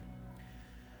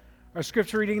Our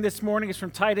scripture reading this morning is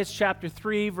from Titus chapter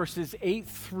 3, verses 8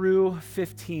 through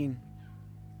 15.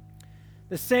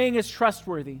 The saying is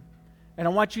trustworthy, and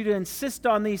I want you to insist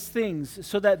on these things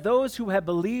so that those who have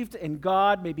believed in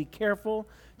God may be careful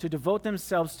to devote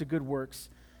themselves to good works.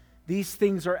 These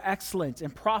things are excellent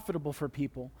and profitable for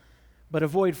people, but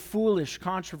avoid foolish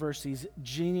controversies,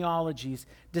 genealogies,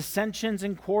 dissensions,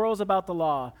 and quarrels about the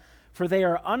law, for they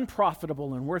are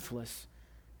unprofitable and worthless.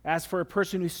 As for a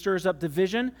person who stirs up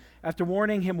division, after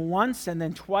warning him once and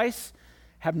then twice,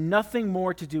 have nothing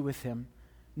more to do with him.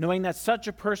 Knowing that such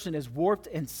a person is warped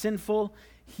and sinful,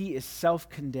 he is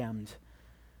self-condemned.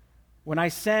 When I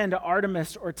send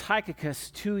Artemas or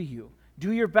Tychicus to you,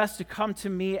 do your best to come to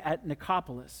me at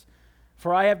Nicopolis,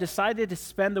 for I have decided to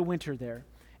spend the winter there.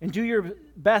 And do your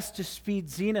best to speed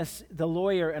Zenas the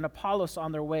lawyer and Apollos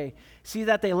on their way. See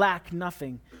that they lack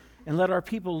nothing. And let our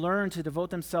people learn to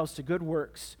devote themselves to good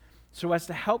works, so as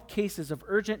to help cases of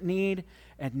urgent need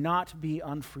and not be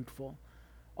unfruitful.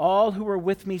 All who are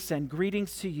with me send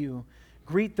greetings to you.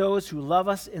 Greet those who love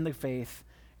us in the faith.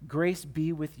 Grace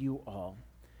be with you all.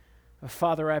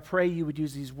 Father, I pray you would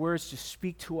use these words to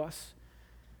speak to us,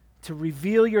 to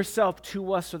reveal yourself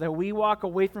to us so that we walk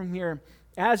away from here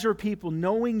as your people,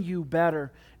 knowing you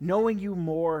better, knowing you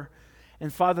more.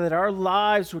 And Father, that our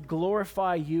lives would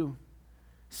glorify you.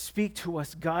 Speak to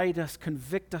us, guide us,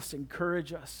 convict us,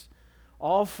 encourage us.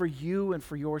 All for you and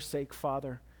for your sake,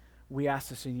 Father. We ask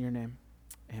this in your name.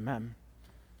 Amen.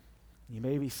 You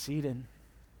may be seated.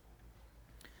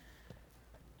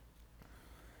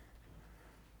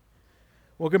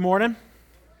 Well, good morning.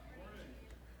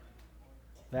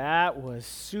 That was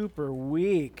super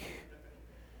weak.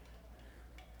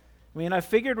 I mean, I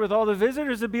figured with all the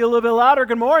visitors it'd be a little bit louder.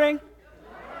 Good morning.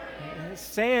 Good morning.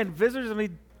 Saying visitors, I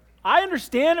mean, I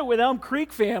understand it with Elm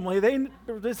Creek family.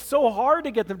 It's so hard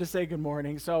to get them to say good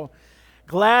morning. So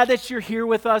glad that you're here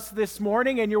with us this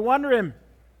morning. And you're wondering,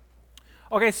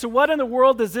 okay, so what in the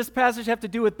world does this passage have to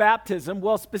do with baptism?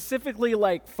 Well, specifically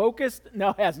like focused? No,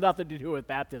 it has nothing to do with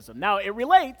baptism. Now, it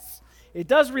relates. It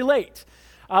does relate.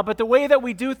 But the way that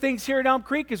we do things here at Elm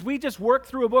Creek is we just work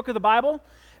through a book of the Bible.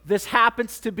 This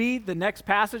happens to be the next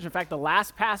passage, in fact, the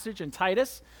last passage in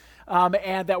Titus,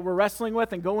 and that we're wrestling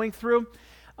with and going through.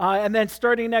 And then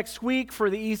starting next week for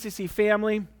the ECC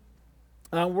family,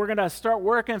 we're going to start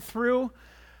working through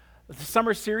the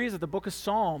summer series of the book of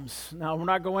Psalms. Now, we're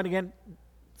not going again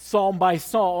psalm by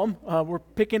psalm. We're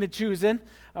picking and choosing.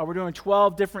 We're doing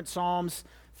 12 different psalms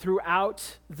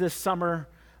throughout the summer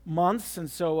months, and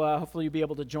so hopefully you'll be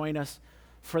able to join us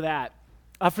for that.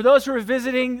 For those who are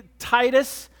visiting,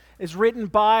 the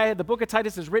book of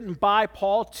Titus is written by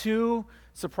Paul to,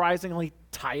 surprisingly,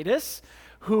 Titus,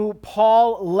 who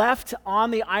Paul left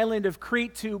on the island of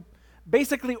Crete to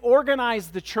basically organize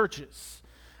the churches.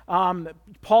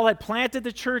 Paul had planted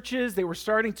the churches. They were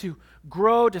starting to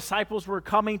grow. Disciples were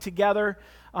coming together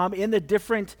in the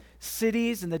different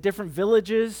cities and the different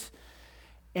villages.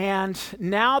 And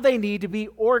now they need to be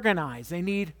organized. They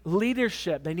need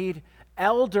leadership. They need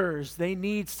elders. They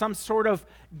need some sort of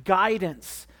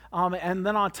guidance. And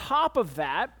then on top of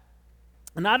that,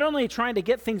 not only trying to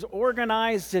get things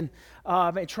organized and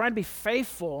trying to be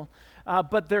faithful,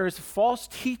 but there's false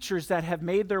teachers that have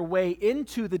made their way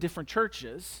into the different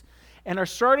churches and are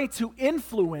starting to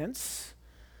influence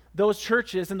those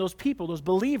churches and those people, those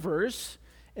believers,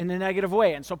 in a negative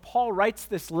way. And so Paul writes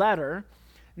this letter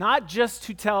not just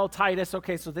to tell Titus,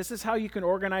 okay, so this is how you can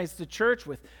organize the church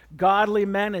with godly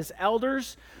men as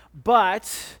elders,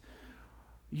 but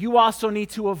you also need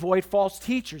to avoid false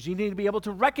teachers. You need to be able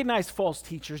to recognize false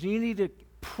teachers. You need to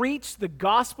preach the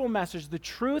gospel message, the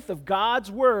truth of God's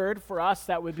word. For us,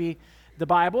 that would be the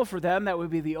Bible. For them, that would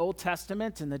be the Old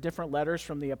Testament and the different letters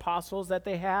from the apostles that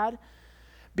they had.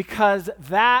 Because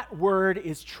that word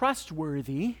is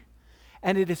trustworthy,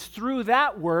 and it is through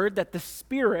that word that the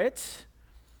Spirit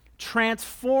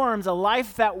transforms a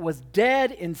life that was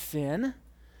dead in sin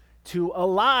to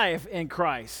alive in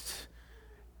Christ.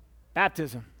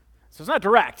 Baptism. So it's not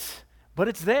direct, but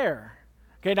it's there.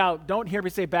 Okay, now don't hear me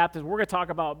say baptism. We're going to talk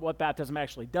about what baptism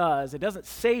actually does. It doesn't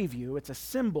save you. It's a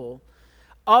symbol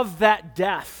of that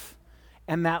death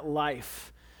and that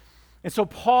life. And so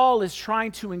Paul is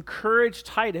trying to encourage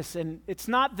Titus, and it's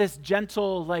not this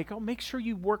gentle, like, oh, make sure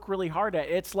you work really hard at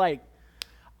it. It's like,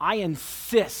 I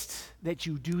insist that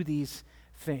you do these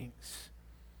things.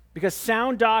 Because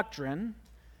sound doctrine,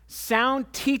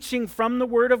 sound teaching from the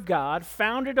Word of God,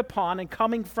 founded upon and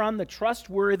coming from the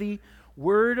trustworthy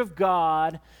Word of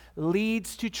God,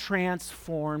 leads to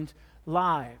transformed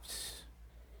lives.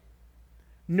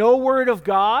 No Word of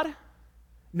God,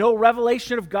 no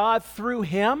revelation of God through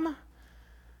Him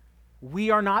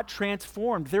we are not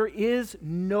transformed. There is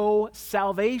no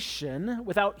salvation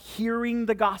without hearing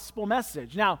the gospel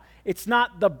message. Now, it's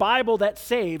not the Bible that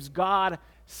saves, God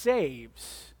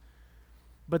saves.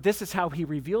 But this is how he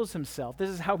reveals himself. This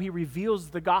is how he reveals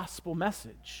the gospel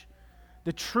message,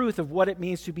 the truth of what it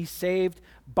means to be saved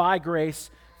by grace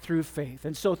through faith.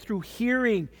 And so through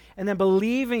hearing and then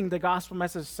believing the gospel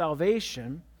message of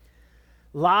salvation,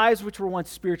 lives which were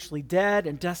once spiritually dead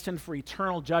and destined for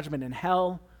eternal judgment in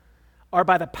hell are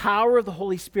by the power of the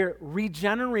Holy Spirit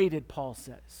regenerated, Paul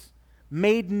says,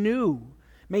 made new,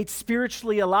 made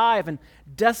spiritually alive, and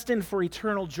destined for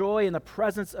eternal joy in the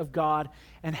presence of God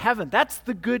and heaven. That's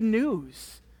the good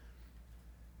news.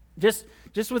 Just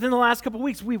within the last couple of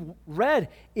weeks, we've read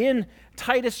in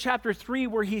Titus chapter 3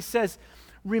 where he says,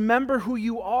 remember who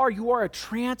you are. You are a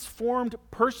transformed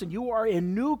person. You are a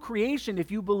new creation if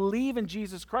you believe in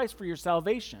Jesus Christ for your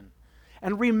salvation.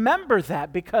 And remember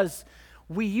that, because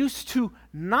we used to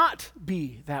not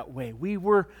be that way. We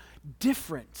were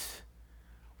different.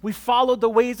 We followed the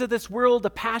ways of this world, the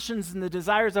passions and the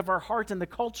desires of our heart and the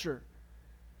culture.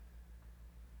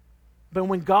 But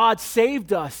when God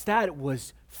saved us, that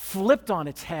was flipped on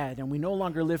its head, and we no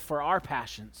longer live for our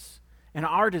passions and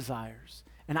our desires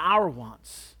and our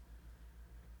wants,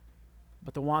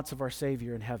 but the wants of our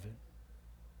Savior in heaven.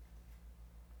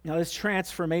 Now, this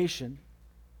transformation,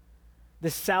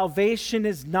 this salvation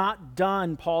is not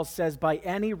done, Paul says, by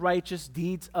any righteous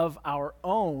deeds of our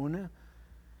own,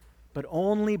 but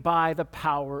only by the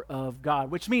power of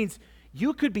God, which means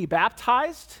you could be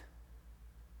baptized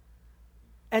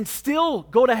and still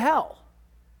go to hell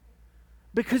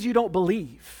because you don't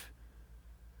believe.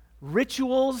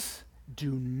 Rituals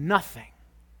do nothing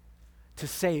to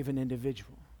save an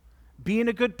individual. Being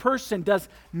a good person does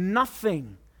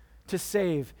nothing to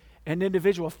save an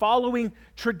individual. Following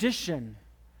tradition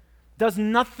does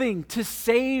nothing to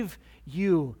save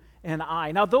you and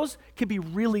I. Now, those can be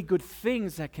really good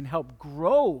things that can help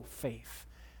grow faith,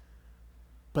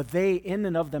 but they in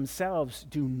and of themselves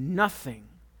do nothing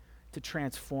to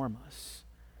transform us.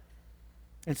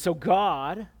 And so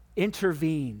God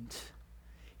intervened.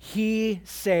 He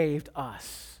saved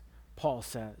us, Paul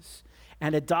says,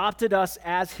 and adopted us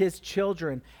as his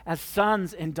children, as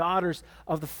sons and daughters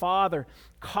of the Father,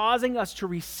 causing us to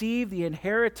receive the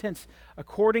inheritance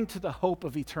according to the hope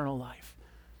of eternal life.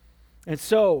 And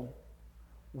so,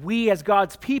 we as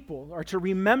God's people are to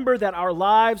remember that our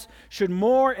lives should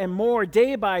more and more,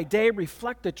 day by day,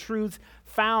 reflect the truths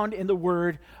found in the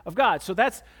Word of God. So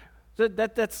that's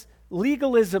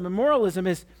legalism and moralism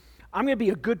is, I'm going to be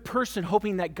a good person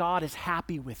hoping that God is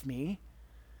happy with me.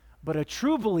 But a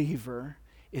true believer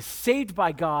is saved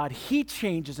by God. He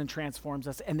changes and transforms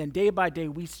us. And then day by day,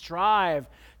 we strive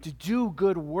to do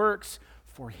good works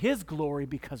for his glory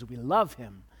because we love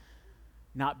him,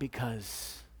 not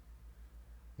because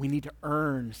we need to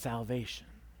earn salvation.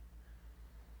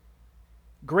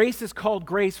 Grace is called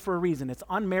grace for a reason. It's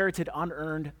unmerited,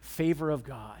 unearned favor of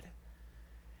God.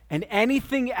 And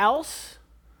anything else,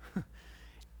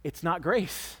 it's not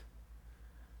grace.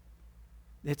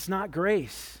 It's not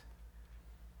grace.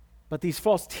 But these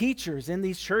false teachers in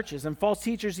these churches, and false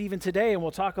teachers even today, and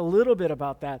we'll talk a little bit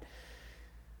about that,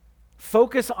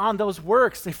 focus on those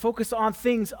works. They focus on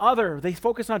things other. They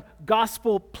focus on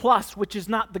gospel plus, which is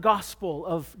not the gospel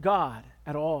of God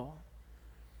at all.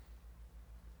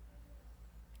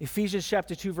 Ephesians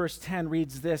chapter 2, verse 10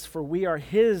 reads this, "For we are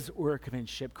his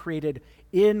workmanship, created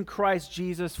in Christ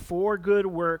Jesus for good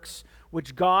works,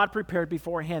 which God prepared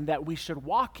beforehand that we should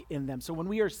walk in them." So when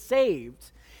we are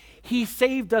saved, he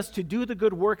saved us to do the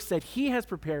good works that he has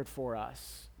prepared for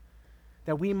us,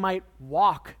 that we might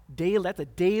walk daily. That's a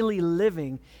daily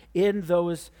living in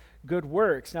those good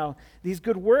works. Now, these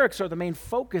good works are the main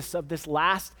focus of this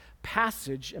last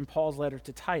passage in Paul's letter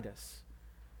to Titus.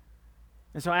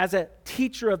 And so as a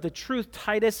teacher of the truth,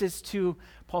 Titus is to,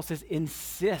 Paul says,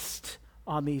 insist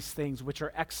on these things which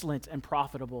are excellent and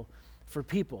profitable for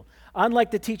people.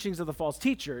 Unlike the teachings of the false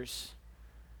teachers,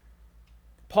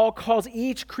 Paul calls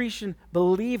each Christian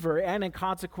believer, and in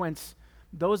consequence,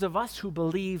 those of us who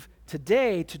believe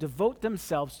today, to devote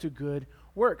themselves to good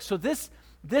works. So this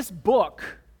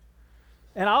book,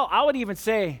 and I would even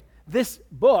say this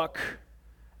book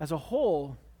as a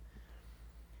whole,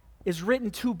 is written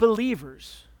to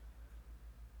believers.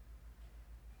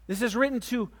 This is written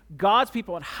to God's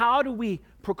people. And how do we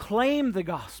proclaim the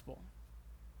gospel?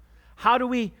 How do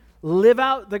we live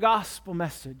out the gospel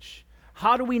message?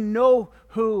 How do we know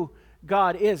who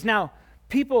God is? Now,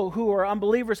 people who are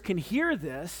unbelievers can hear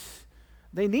this.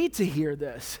 They need to hear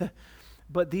this.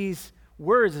 But these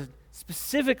words,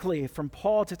 specifically from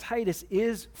Paul to Titus,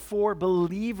 is for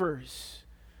believers.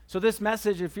 So this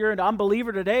message, if you're an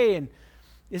unbeliever today and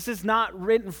this is not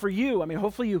written for you, I mean,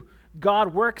 hopefully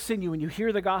God works in you and you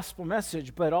hear the gospel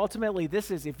message, but ultimately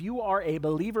this is if you are a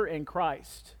believer in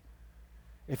Christ,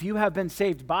 if you have been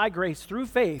saved by grace through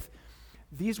faith,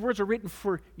 these words are written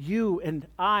for you and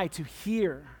I to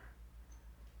hear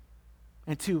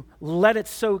and to let it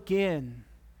soak in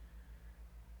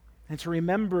and to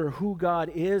remember who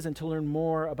God is and to learn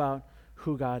more about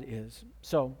who God is.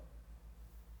 So,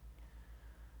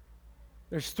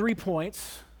 there's 3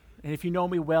 points, and if you know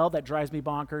me well, that drives me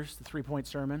bonkers, the 3-point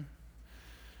sermon.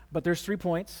 But there's 3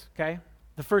 points, okay?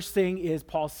 The first thing is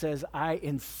Paul says, I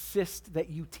insist that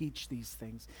you teach these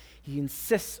things. He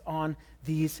insists on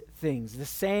these things. The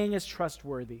saying is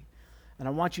trustworthy, and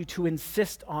I want you to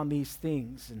insist on these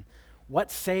things. And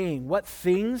what saying? What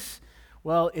things?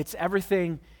 Well, it's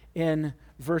everything in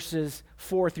verses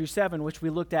 4 through 7, which we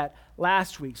looked at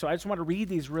last week. So I just want to read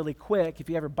these really quick. If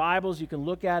you have your Bibles, you can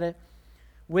look at it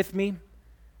with me.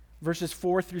 Verses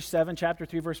 4 through 7, chapter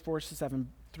 3, verse 4 to 7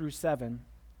 through 7.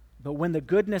 But when the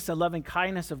goodness and loving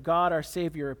kindness of God our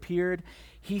Savior appeared,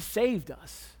 he saved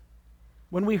us.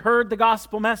 When we heard the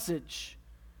gospel message,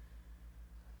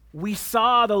 we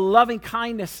saw the loving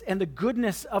kindness and the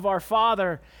goodness of our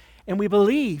Father, and we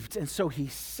believed, and so he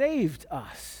saved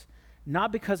us,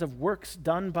 not because of works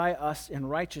done by us in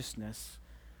righteousness,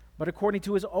 but according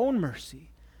to his own mercy,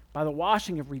 by the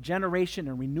washing of regeneration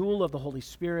and renewal of the Holy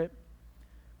Spirit,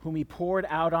 whom he poured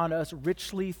out on us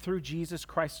richly through Jesus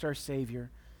Christ our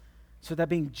Savior, so that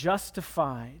being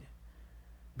justified,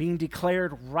 being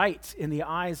declared right in the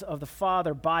eyes of the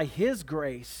Father by his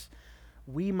grace,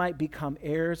 we might become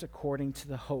heirs according to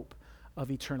the hope of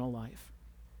eternal life.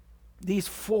 These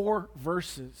 4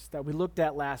 verses that we looked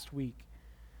at last week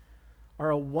are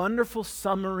a wonderful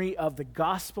summary of the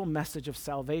gospel message of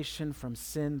salvation from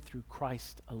sin through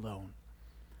Christ alone.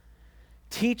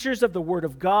 Teachers of the Word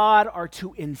of God are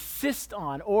to insist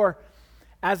on, or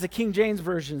as the King James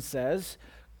Version says,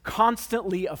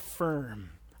 constantly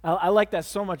affirm. I like that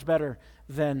so much better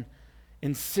than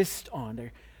insist on.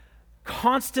 They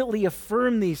constantly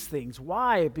affirm these things.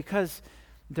 Why? Because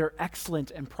they're excellent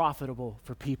and profitable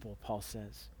for people, Paul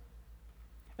says.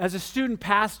 As a student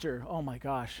pastor, oh my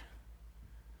gosh,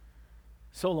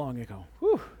 so long ago.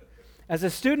 Whew. As a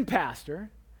student pastor,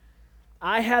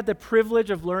 I had the privilege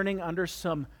of learning under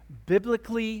some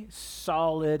biblically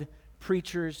solid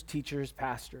preachers, teachers,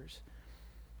 pastors.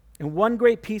 And one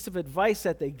great piece of advice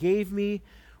that they gave me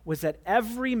was that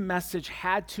every message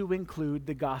had to include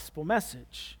the gospel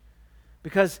message.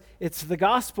 Because it's the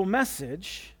gospel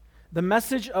message, the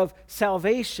message of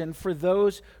salvation for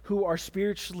those who are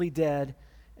spiritually dead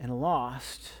and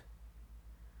lost.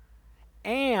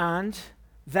 And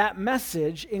that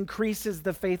message increases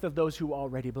the faith of those who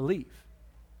already believe.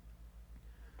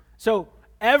 So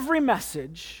every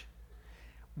message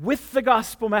with the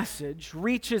gospel message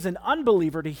reaches an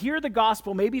unbeliever to hear the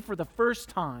gospel maybe for the first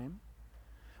time,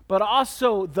 but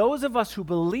also those of us who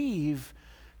believe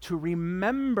to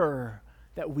remember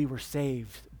that we were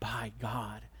saved by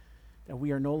God, that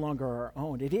we are no longer our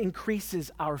own. It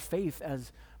increases our faith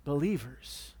as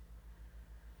believers.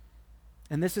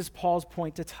 And this is Paul's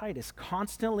point to Titus.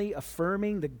 Constantly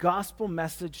affirming the gospel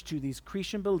message to these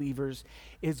Cretan believers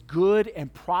is good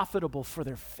and profitable for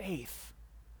their faith.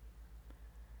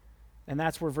 And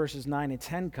that's where verses 9 and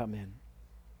 10 come in.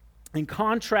 In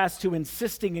contrast to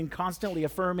insisting and constantly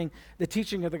affirming the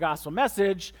teaching of the gospel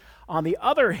message, on the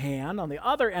other hand, on the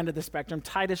other end of the spectrum,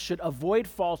 Titus should avoid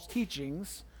false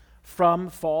teachings from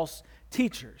false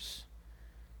teachers.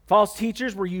 False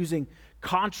teachers were using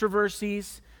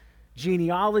controversies,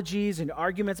 genealogies, and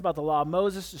arguments about the law of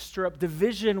Moses to stir up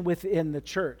division within the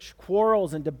church.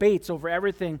 Quarrels and debates over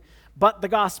everything but the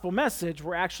gospel message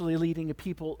were actually leading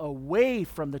people away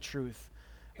from the truth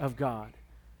of God.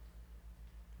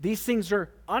 These things are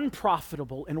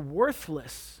unprofitable and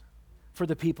worthless for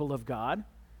the people of God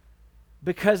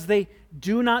because they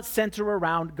do not center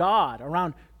around God,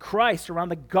 around Christ, around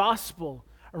the gospel,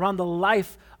 around the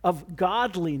life of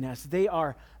godliness. They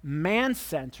are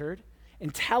man-centered,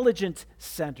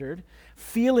 intelligence-centered,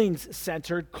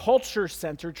 feelings-centered,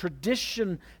 culture-centered,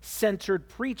 tradition-centered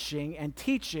preaching and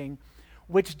teaching,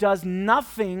 which does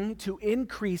nothing to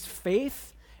increase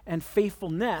faith and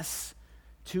faithfulness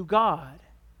to God.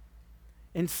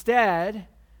 Instead,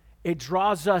 it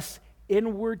draws us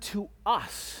inward to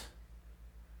us,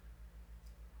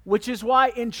 which is why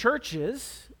in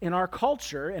churches, in our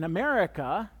culture, in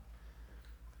America,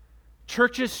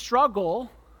 churches struggle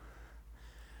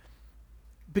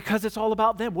because it's all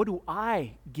about them. What do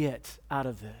I get out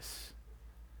of this?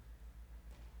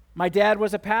 My dad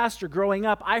was a pastor growing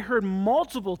up. I heard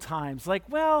multiple times, like,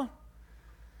 well,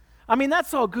 I mean,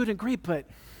 that's all good and great, but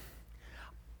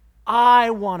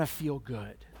I want to feel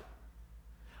good.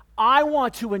 I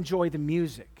want to enjoy the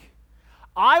music.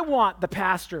 I want the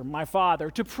pastor, my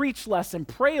father, to preach less and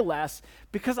pray less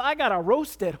because I got a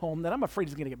roast at home that I'm afraid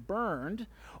is going to get burned.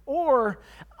 Or,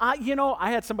 I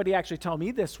had somebody actually tell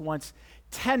me this once,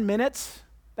 10 minutes,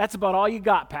 that's about all you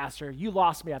got, pastor. You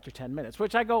lost me after 10 minutes,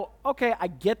 which I go, okay, I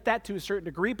get that to a certain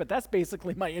degree, but that's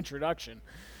basically my introduction.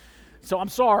 So I'm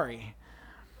sorry.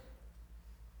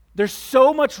 There's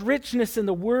so much richness in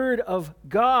the Word of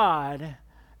God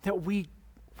that we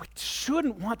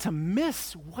shouldn't want to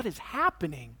miss what is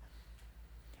happening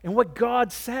and what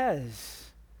God says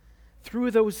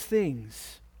through those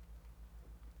things.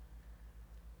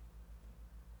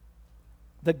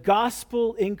 The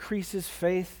gospel increases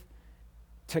faith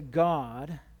to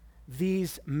God.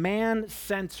 These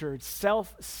man-centered,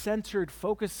 self-centered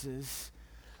focuses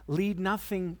lead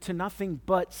to nothing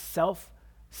but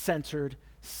self-centered,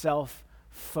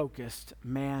 self-focused,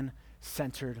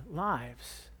 man-centered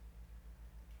lives.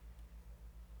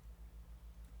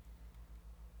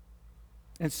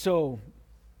 And so,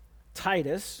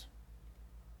 Titus,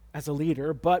 as a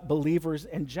leader, but believers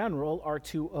in general, are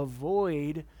to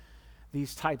avoid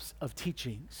these types of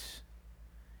teachings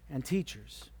and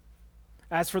teachers.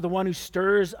 As for the one who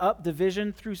stirs up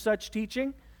division through such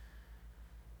teaching,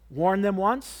 warn them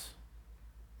once.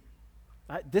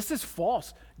 This is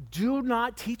false. Do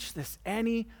not teach this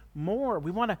anymore. We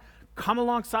want to come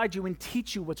alongside you and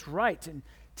teach you what's right and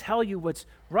tell you what's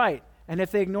right. And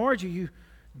if they ignored you, you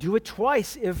do it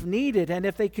twice if needed. And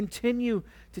if they continue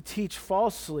to teach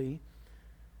falsely,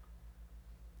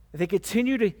 if they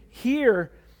continue to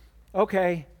hear,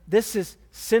 okay, this is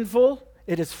sinful,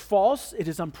 it is false, it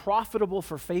is unprofitable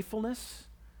for faithfulness,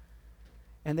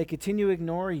 and they continue to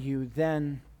ignore you,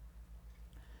 then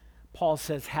Paul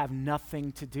says, have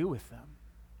nothing to do with them.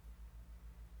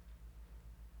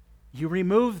 You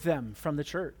remove them from the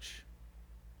church.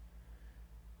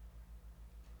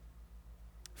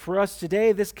 For us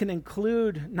today, this can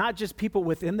include not just people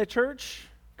within the church,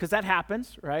 because that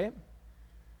happens, right?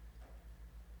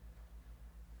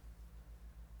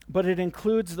 But it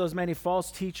includes those many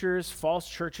false teachers, false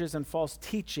churches, and false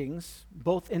teachings,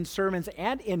 both in sermons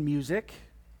and in music,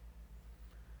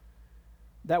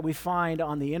 that we find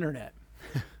on the internet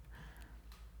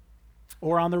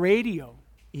or on the radio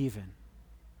even.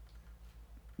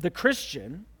 The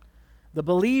Christian, the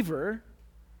believer,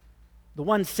 the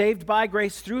one saved by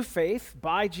grace through faith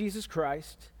by Jesus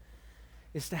Christ,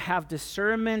 is to have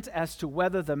discernment as to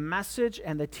whether the message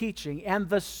and the teaching and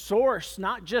the source,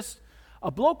 not just a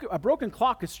broken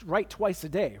clock is right twice a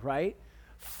day, right?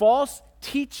 False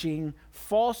teaching,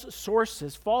 false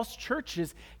sources, false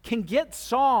churches can get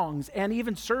songs and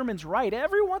even sermons right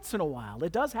every once in a while.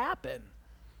 It does happen.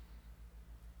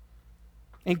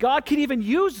 And God can even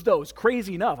use those,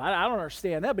 crazy enough. I don't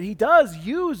understand that, but he does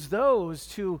use those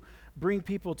to bring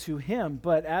people to him.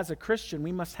 But as a Christian,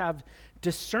 we must have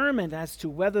discernment as to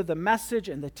whether the message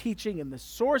and the teaching and the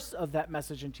source of that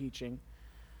message and teaching,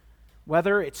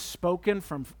 whether it's spoken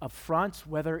from up front,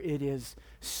 whether it is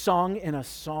sung in a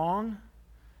song,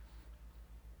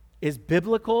 is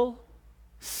biblical,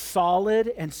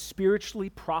 solid, and spiritually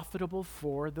profitable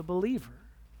for the believer.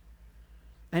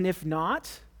 And if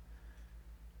not,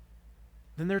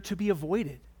 then they're to be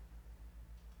avoided.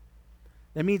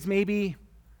 That means maybe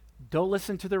don't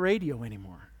listen to the radio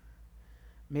anymore.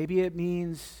 Maybe it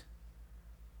means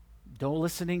don't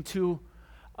listening to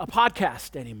a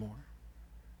podcast anymore.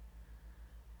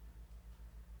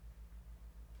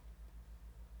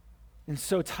 And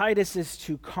so Titus is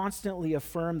to constantly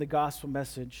affirm the gospel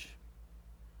message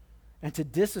and to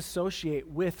disassociate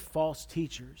with false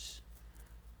teachers.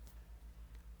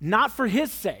 Not for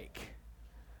his sake,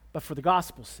 but for the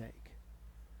gospel's sake.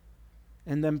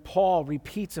 And then Paul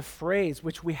repeats a phrase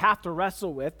which we have to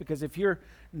wrestle with, because if you're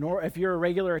a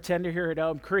regular attender here at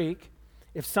Elm Creek,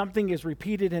 if something is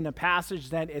repeated in a passage,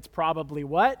 then it's probably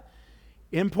what?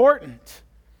 Important.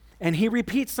 And he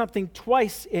repeats something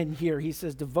twice in here. He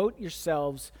says, devote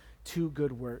yourselves to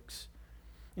good works.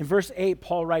 In verse 8,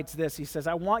 Paul writes this. He says,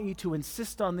 I want you to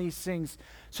insist on these things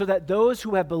so that those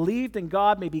who have believed in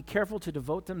God may be careful to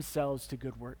devote themselves to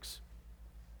good works.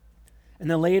 And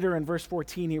then later in verse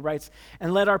 14, he writes,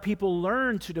 and let our people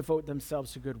learn to devote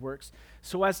themselves to good works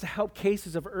so as to help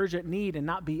cases of urgent need and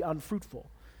not be unfruitful.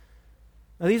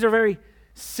 Now, these are very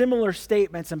similar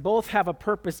statements, and both have a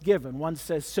purpose given. One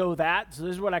says, so this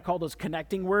is what I call those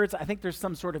connecting words. I think there's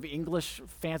some sort of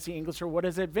fancy English, or what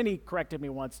is it? Vinny corrected me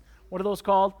once. What are those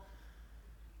called?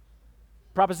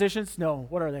 Propositions? No.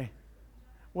 What are they?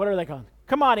 What are they called?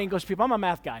 Come on, English people. I'm a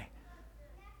math guy.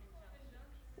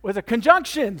 With the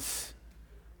conjunctions.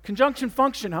 Conjunction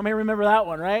function. How many remember that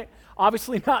one, right?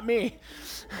 Obviously not me.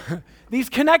 These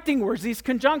connecting words, these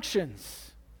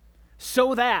conjunctions.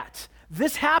 So that.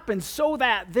 This happens so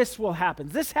that this will happen.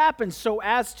 This happens so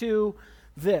as to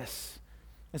this.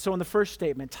 And so in the first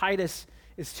statement, Titus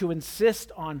is to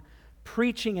insist on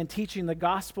preaching and teaching the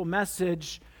gospel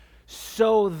message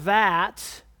so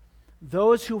that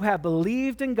those who have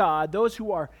believed in God, those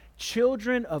who are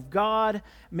children of God,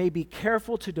 may be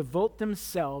careful to devote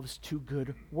themselves to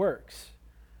good works.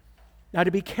 Now,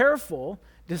 to be careful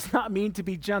does not mean to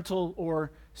be gentle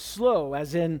or slow,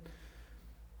 as in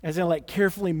like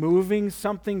carefully moving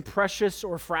something precious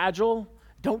or fragile.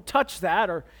 Don't touch that,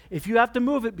 or if you have to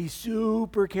move it, be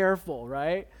super careful,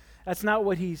 right? That's not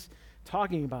what he's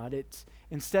talking about.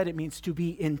 Instead, it means to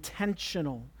be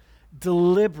intentional,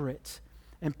 deliberate,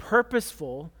 and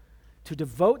purposeful, to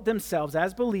devote themselves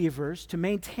as believers to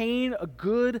maintain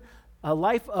a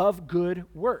life of good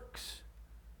works.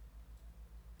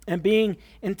 And being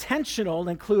intentional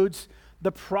includes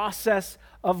the process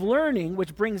of learning,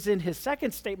 which brings in his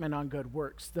second statement on good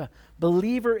works. The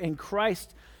believer in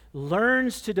Christ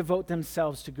learns to devote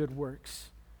themselves to good works.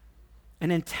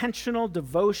 An intentional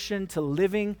devotion to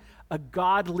living a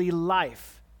godly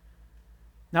life.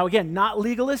 Now again, not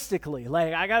legalistically,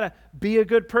 like I got to be a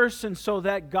good person so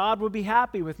that God will be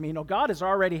happy with me. No, God is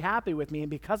already happy with me, and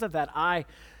because of that, I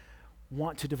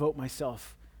want to devote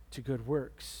myself to good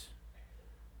works.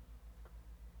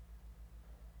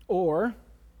 Or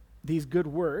these good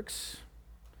works,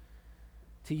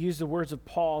 to use the words of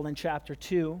Paul in chapter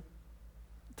 2,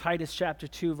 Titus chapter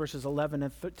 2, verses 11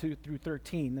 and 2 through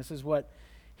 13. This is what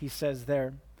he says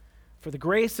there. For the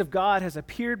grace of God has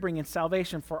appeared, bringing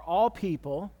salvation for all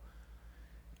people,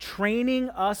 training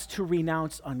us to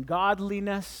renounce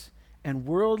ungodliness and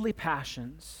worldly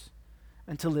passions,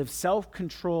 and to live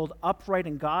self-controlled, upright,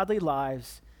 and godly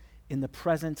lives in the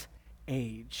present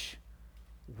age,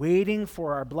 waiting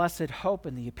for our blessed hope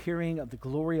and the appearing of the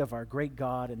glory of our great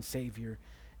God and Savior,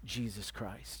 Jesus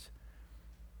Christ.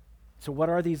 So what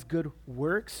are these good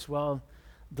works? Well,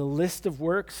 the list of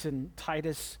works in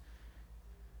Titus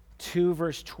 2,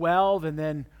 verse 12, and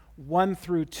then 1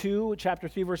 through 2, chapter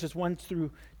 3, verses 1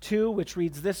 through 2, which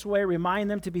reads this way: remind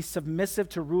them to be submissive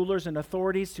to rulers and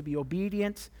authorities, to be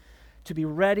obedient, to be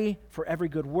ready for every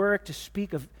good work, to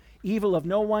speak of evil of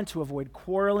no one, to avoid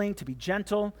quarreling, to be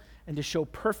gentle, and to show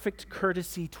perfect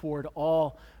courtesy toward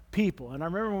all people. And I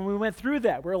remember when we went through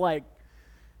that, we're like,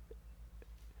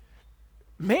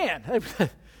 man,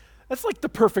 that's like the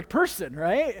perfect person,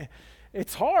 right?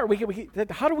 It's hard.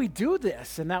 How do we do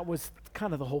this? And that was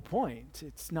kind of the whole point.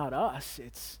 It's not us.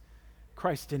 It's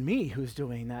Christ in me who's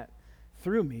doing that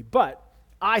through me. But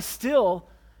I still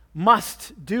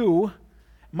must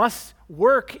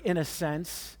work in a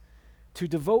sense to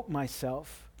devote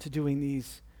myself to doing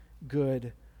these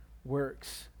good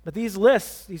works. But these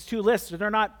lists, these two lists, they're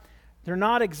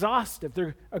not exhaustive.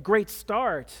 They're a great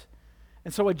start.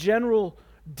 And so a general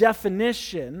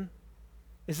definition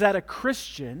is that a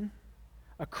Christian's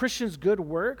good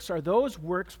works are those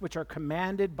works which are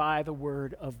commanded by the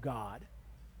Word of God.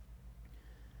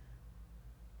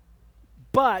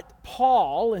 But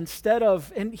Paul, instead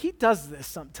of, and he does this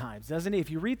sometimes, doesn't he?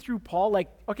 If you read through Paul, like,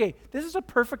 okay, this is a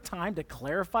perfect time to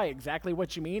clarify exactly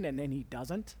what you mean, and then he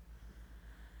doesn't.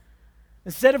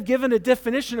 Instead of giving a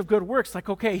definition of good works, like,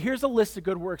 okay, here's a list of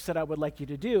good works that I would like you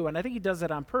to do, and I think he does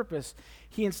that on purpose,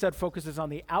 he instead focuses on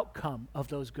the outcome of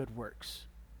those good works.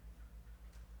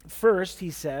 First,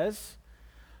 he says,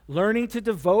 learning to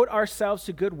devote ourselves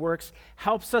to good works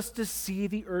helps us to see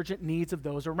the urgent needs of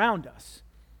those around us.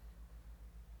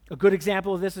 A good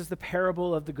example of this is the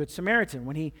parable of the Good Samaritan.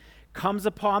 When he comes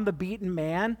upon the beaten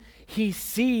man, he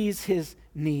sees his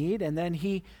need, and then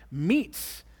he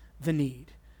meets the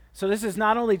need. So this is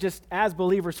not only just as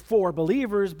believers for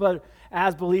believers, but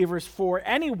as believers for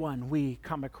anyone we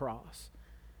come across.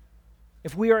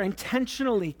 If we are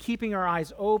intentionally keeping our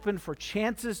eyes open for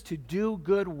chances to do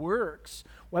good works,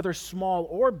 whether small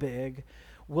or big,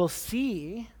 we'll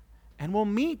see and we'll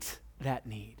meet that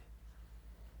need.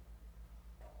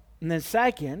 And then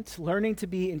second, learning to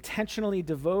be intentionally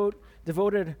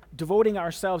devoting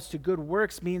ourselves to good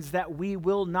works means that we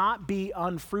will not be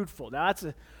unfruitful. Now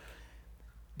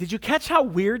did you catch how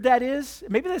weird that is?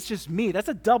 Maybe that's just me. That's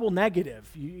a double negative.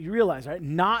 You realize, right?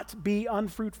 Not be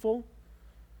unfruitful.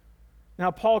 Now,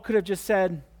 Paul could have just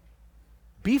said,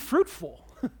 be fruitful.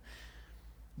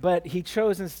 But he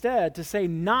chose instead to say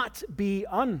not be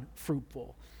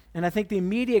unfruitful. And I think the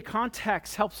immediate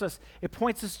context helps us, it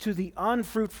points us to the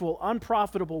unfruitful,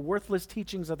 unprofitable, worthless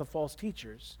teachings of the false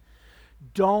teachers.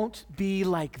 Don't be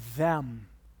like them.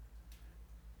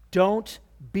 Don't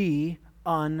be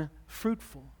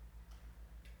unfruitful.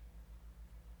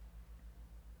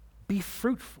 Be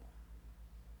fruitful.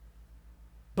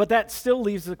 But that still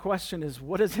leaves the question is,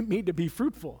 what does it mean to be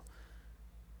fruitful?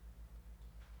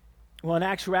 Well, in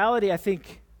actuality, I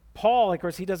think Paul, of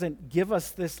course, he doesn't give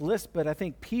us this list, but I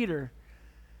think Peter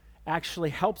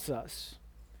actually helps us.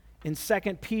 In 2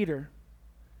 Peter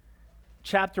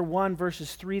chapter 1,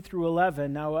 verses 3 through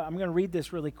 11. Now, I'm going to read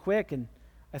this really quick, and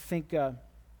I think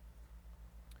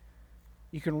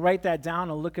you can write that down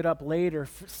and look it up later.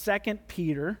 2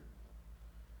 Peter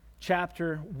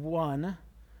chapter 1,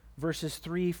 verses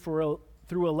 3 through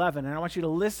 11. And I want you to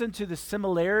listen to the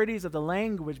similarities of the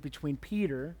language between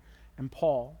Peter and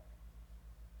Paul.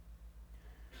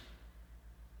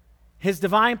 His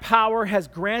divine power has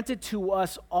granted to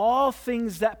us all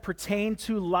things that pertain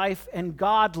to life and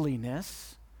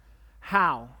godliness.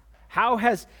 How? How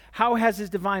has his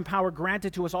divine power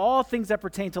granted to us all things that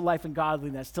pertain to life and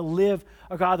godliness, to live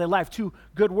a godly life, to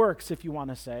good works, if you want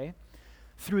to say,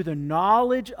 through the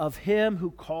knowledge of him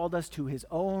who called us to his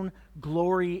own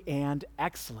glory and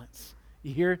excellence.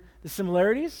 You hear the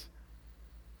similarities?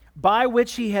 By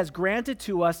which he has granted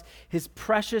to us his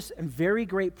precious and very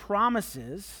great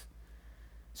promises,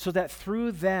 so that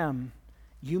through them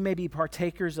you may be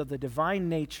partakers of the divine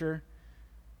nature,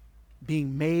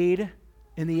 being made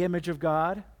in the image of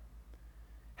God,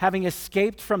 having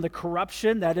escaped from the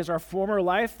corruption that is our former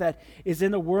life that is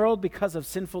in the world because of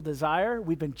sinful desire.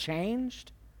 We've been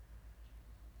changed.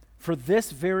 For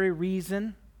this very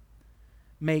reason,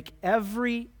 make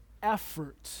every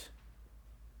effort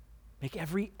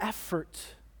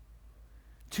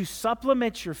to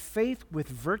supplement your faith with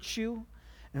virtue,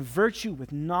 and virtue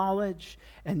with knowledge,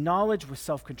 and knowledge with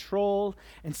self-control,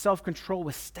 and self-control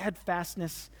with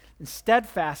steadfastness, and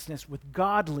steadfastness with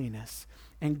godliness,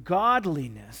 and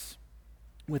godliness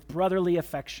with brotherly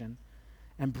affection,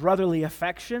 and brotherly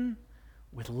affection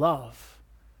with love.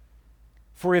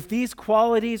 For if these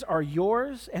qualities are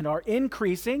yours and are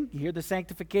increasing, you hear the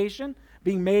sanctification,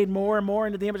 being made more and more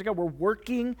into the image of God, we're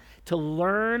working to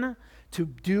learn to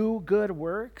do good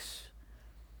works.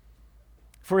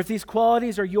 For if these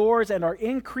qualities are yours and are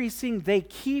increasing, they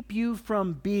keep you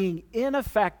from being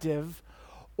ineffective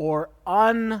or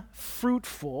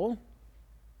unfruitful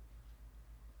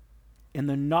in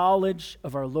the knowledge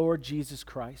of our Lord Jesus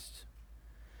Christ.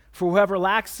 For whoever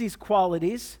lacks these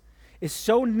qualities is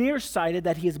so nearsighted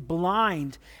that he is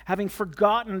blind, having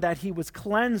forgotten that he was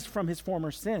cleansed from his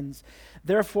former sins.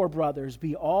 Therefore, brothers,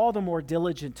 be all the more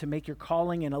diligent to make your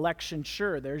calling and election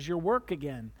sure. There's your work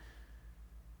again.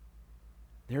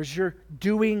 There's your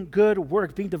doing good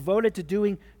work, being devoted to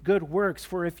doing good works.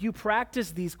 For if you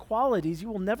practice these qualities, you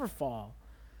will never fall.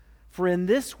 For in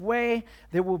this way,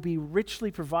 there will be richly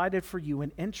provided for you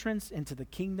an entrance into the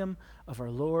kingdom of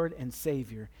our Lord and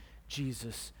Savior,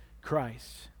 Jesus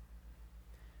Christ.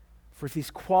 For if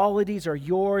these qualities are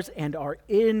yours and are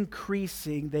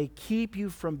increasing, they keep you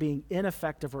from being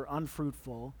ineffective or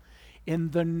unfruitful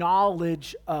in the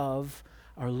knowledge of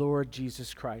our Lord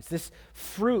Jesus Christ. This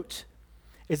fruit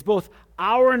is both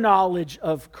our knowledge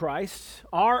of Christ,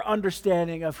 our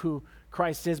understanding of who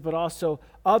Christ is, but also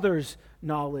others'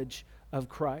 knowledge of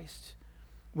Christ.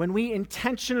 When we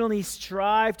intentionally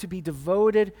strive to be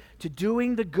devoted to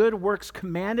doing the good works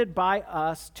commanded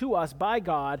to us by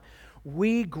God,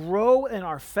 we grow in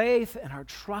our faith and our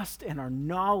trust and our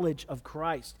knowledge of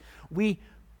Christ. We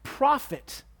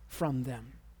profit from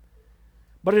them.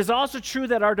 But it is also true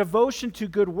that our devotion to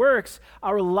good works,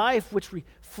 our life which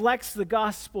reflects the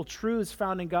gospel truths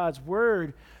found in God's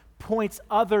word, points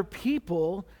other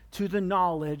people to the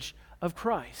knowledge of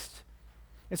Christ.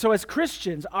 And so as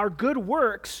Christians, our good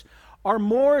works are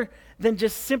more than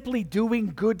just simply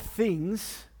doing good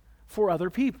things for other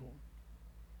people.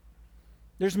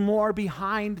 There's more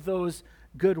behind those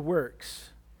good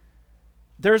works.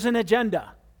 There's an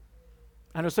agenda.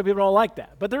 I know some people don't like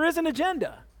that, but there is an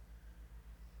agenda.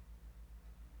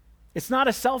 It's not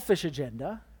a selfish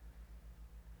agenda.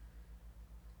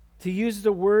 To use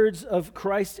the words of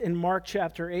Christ in Mark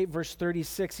chapter 8, verse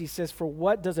 36, he says, "For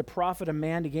what does it profit a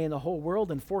man to gain the whole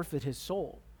world and forfeit his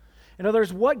soul?" In other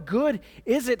words, what good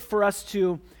is it for us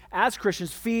to, as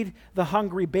Christians, feed the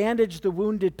hungry, bandage the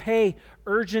wounded, pay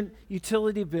urgent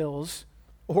utility bills,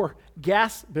 or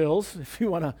gas bills, if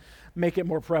you want to make it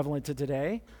more prevalent to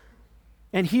today,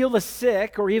 and heal the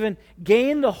sick, or even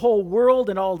gain the whole world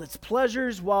and all its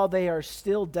pleasures while they are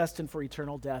still destined for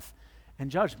eternal death and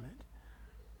judgment?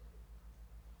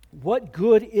 What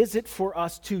good is it for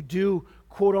us to do,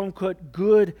 quote unquote,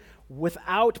 good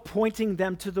without pointing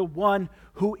them to the one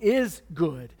who is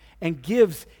good and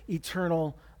gives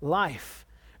eternal life?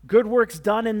 Good works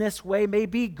done in this way may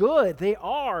be good. They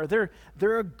are. They're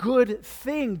a good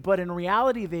thing, but in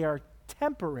reality, they are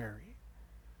temporary.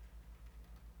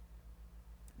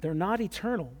 They're not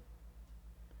eternal.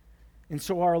 And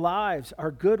so our lives,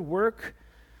 our good work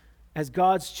as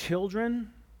God's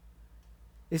children,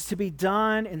 is to be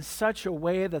done in such a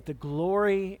way that the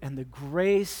glory and the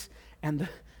grace and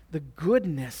the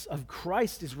goodness of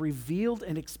Christ is revealed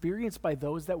and experienced by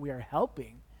those that we are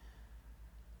helping.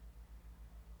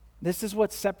 This is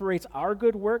what separates our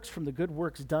good works from the good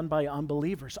works done by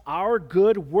unbelievers. Our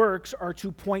good works are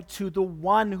to point to the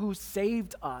one who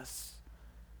saved us,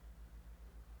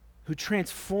 who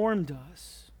transformed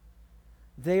us.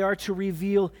 They are to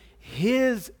reveal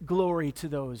his glory to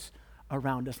those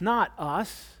around us, not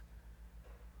us,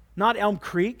 not Elm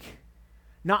Creek,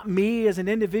 not me as an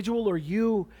individual or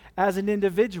you as an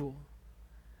individual.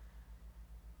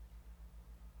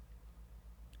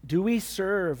 Do we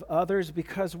serve others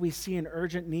because we see an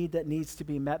urgent need that needs to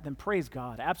be met? Then praise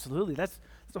God. Absolutely. That's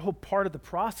the whole part of the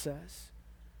process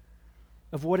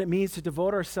of what it means to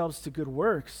devote ourselves to good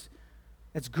works.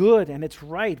 It's good and it's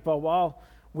right, but while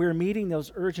we're meeting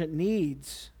those urgent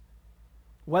needs,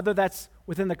 whether that's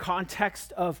within the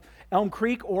context of Elm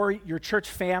Creek or your church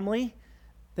family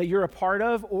that you're a part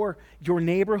of, or your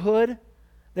neighborhood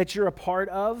that you're a part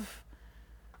of,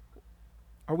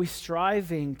 are we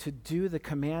striving to do the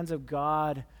commands of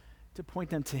God to point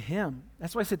them to him?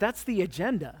 That's why I said that's the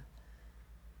agenda.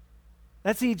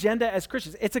 That's the agenda as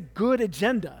Christians. It's a good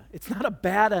agenda. It's not a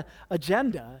bad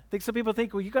agenda. I think some people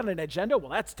think, well, you got an agenda? Well,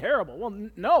 that's terrible. Well,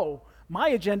 no. My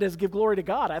agenda is give glory to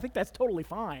God. I think that's totally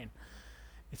fine.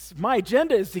 My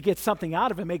agenda is to get something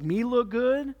out of it, make me look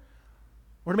good,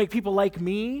 or to make people like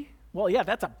me. Well, yeah,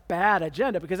 that's a bad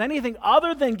agenda, because anything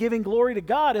other than giving glory to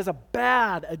God is a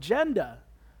bad agenda.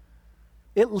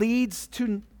 It leads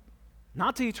to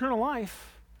not to eternal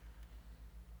life.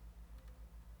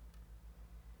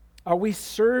 Are we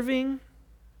serving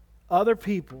other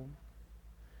people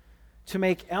to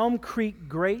make Elm Creek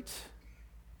great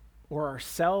or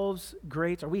ourselves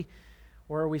great?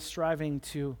 Or are we striving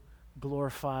to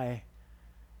glorify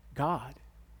God?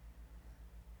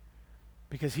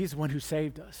 Because he's the one who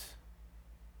saved us.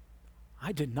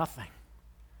 I did nothing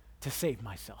to save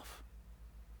myself.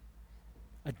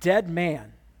 A dead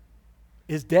man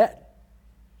is dead,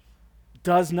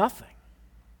 does nothing.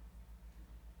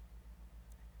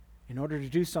 In order to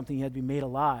do something, he had to be made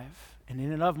alive. And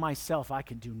in and of myself, I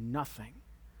can do nothing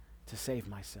to save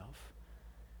myself.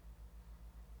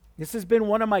 This has been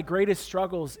one of my greatest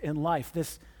struggles in life,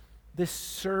 this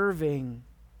serving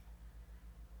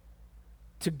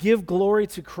to give glory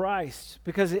to Christ,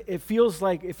 because it feels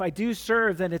like if I do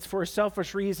serve, then it's for a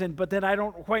selfish reason, but then I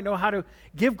don't quite know how to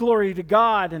give glory to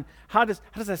God, and how does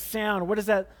that sound? What does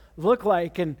that look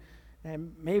like? And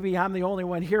maybe I'm the only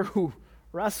one here who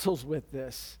wrestles with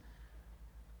this.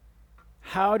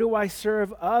 How do I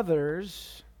serve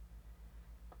others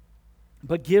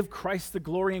but give Christ the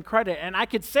glory and credit? And I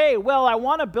could say, well, I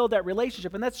want to build that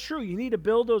relationship, and that's true. You need to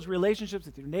build those relationships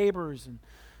with your neighbors and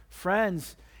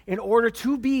friends in order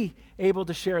to be able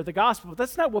to share the gospel. But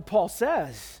that's not what Paul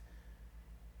says.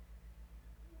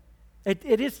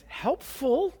 It is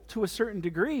helpful to a certain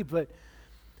degree, but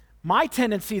my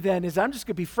tendency then is I'm just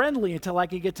going to be friendly until I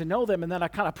can get to know them, and then I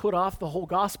kind of put off the whole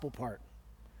gospel part.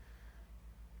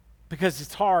 Because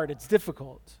it's hard, it's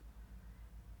difficult.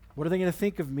 What are they going to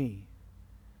think of me?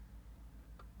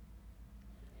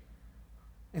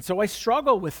 And so I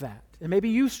struggle with that. And maybe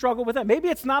you struggle with that. Maybe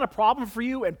it's not a problem for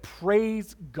you, and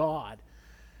praise God.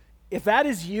 If that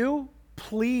is you,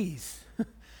 please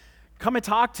come and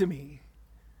talk to me.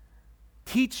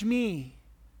 Teach me.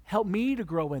 Help me to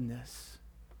grow in this.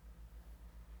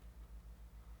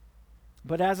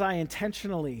 But as I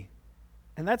intentionally,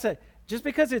 and just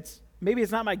because maybe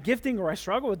it's not my gifting or I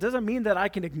struggle, it doesn't mean that I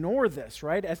can ignore this,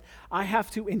 right? As I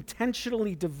have to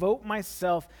intentionally devote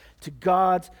myself to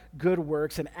God's good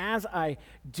works. And as I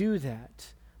do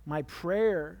that, my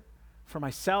prayer for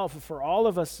myself and for all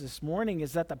of us this morning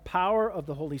is that the power of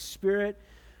the Holy Spirit,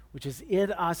 which is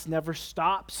in us, never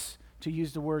stops, to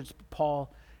use the words of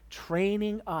Paul,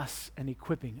 training us and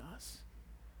equipping us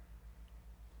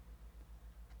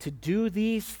to do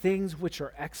these things which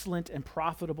are excellent and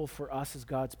profitable for us as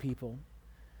God's people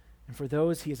and for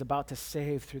those he is about to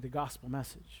save through the gospel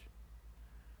message.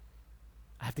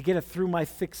 I have to get it through my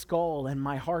thick skull and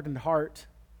my hardened heart.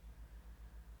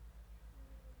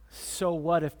 So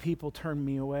what if people turn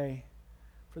me away?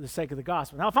 for the sake of the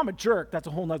gospel. Now, if I'm a jerk, that's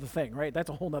a whole other thing, right? That's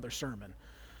a whole other sermon.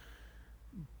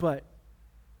 But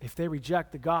if they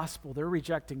reject the gospel, they're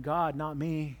rejecting God, not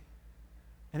me.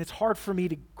 And it's hard for me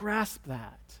to grasp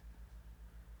that.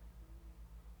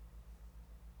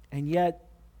 And yet,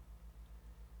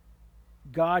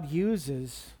 God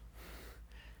uses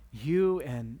you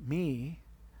and me,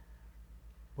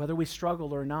 whether we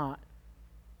struggle or not,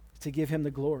 to give him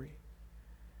the glory,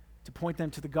 to point them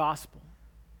to the gospel,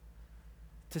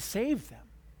 to save them,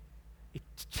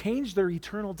 to change their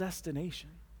eternal destination.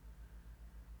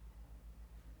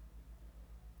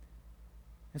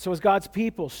 And so as God's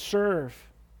people serve,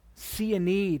 see a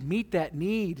need, meet that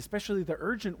need, especially the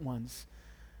urgent ones,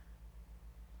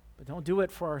 but don't do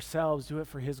it for ourselves, do it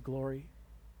for his glory,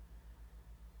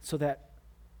 so that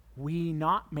we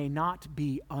may not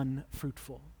be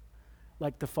unfruitful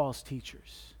like the false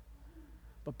teachers,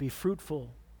 but be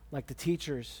fruitful like the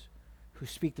teachers who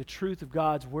speak the truth of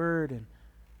God's word and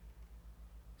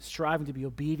striving to be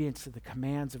obedient to the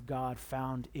commands of God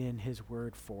found in his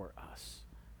word for us.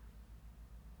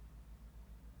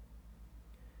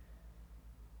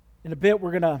 In a bit,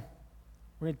 we're gonna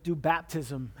do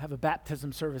baptism, have a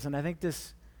baptism service, and I think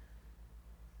this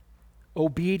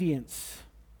obedience,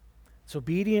 this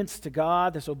obedience to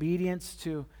God, this obedience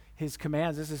to his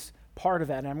commands, this is part of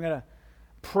that. And I'm going to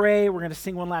pray, we're going to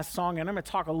sing one last song, and I'm going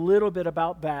to talk a little bit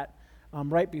about that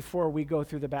right before we go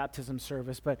through the baptism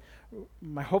service. But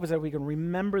my hope is that we can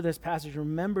remember this passage,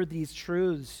 remember these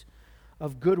truths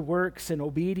of good works and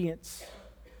obedience,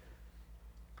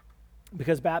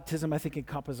 because baptism, I think,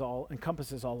 encompasses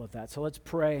all of that. So let's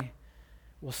pray.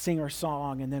 We'll sing our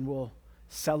song, and then we'll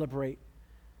celebrate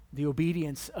the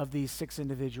obedience of these 6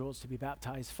 individuals to be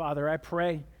baptized. Father, I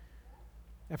pray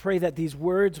that these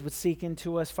words would sink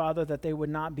into us, Father, that they would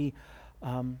not be,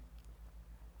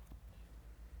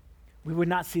 we would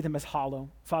not see them as hollow.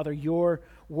 Father, your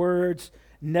words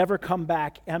never come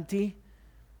back empty.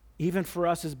 Even for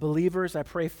us as believers, I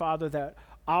pray, Father, that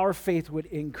our faith would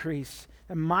increase,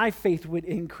 that my faith would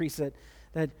increase,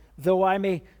 that though I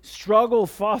may struggle,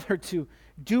 Father, to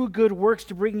do good works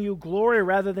to bring you glory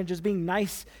rather than just being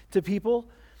nice to people,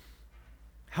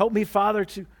 help me, Father,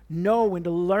 to know and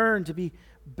to learn to be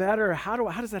better. How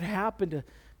does that happen, to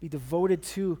be devoted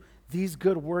to these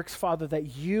good works, Father,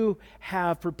 that you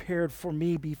have prepared for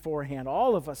me beforehand,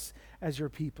 all of us as your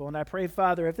people. And I pray,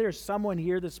 Father, if there's someone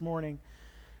here this morning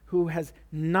who has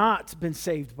not been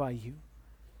saved by you,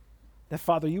 that,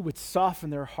 Father, you would soften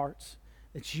their hearts,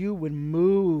 that you would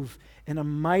move in a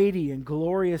mighty and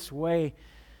glorious way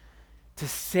to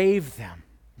save them,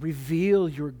 reveal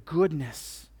your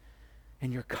goodness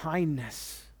and your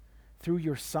kindness through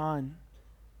your Son,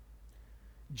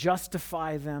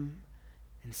 justify them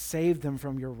and save them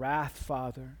from your wrath,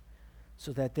 Father,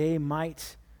 so that they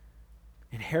might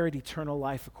inherit eternal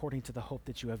life according to the hope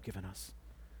that you have given us.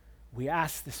 We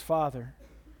ask this, Father,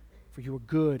 for you are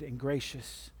good and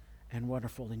gracious and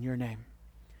wonderful. In your name,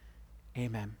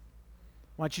 amen.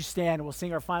 Why don't you stand and we'll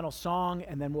sing our final song,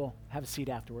 and then we'll have a seat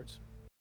afterwards.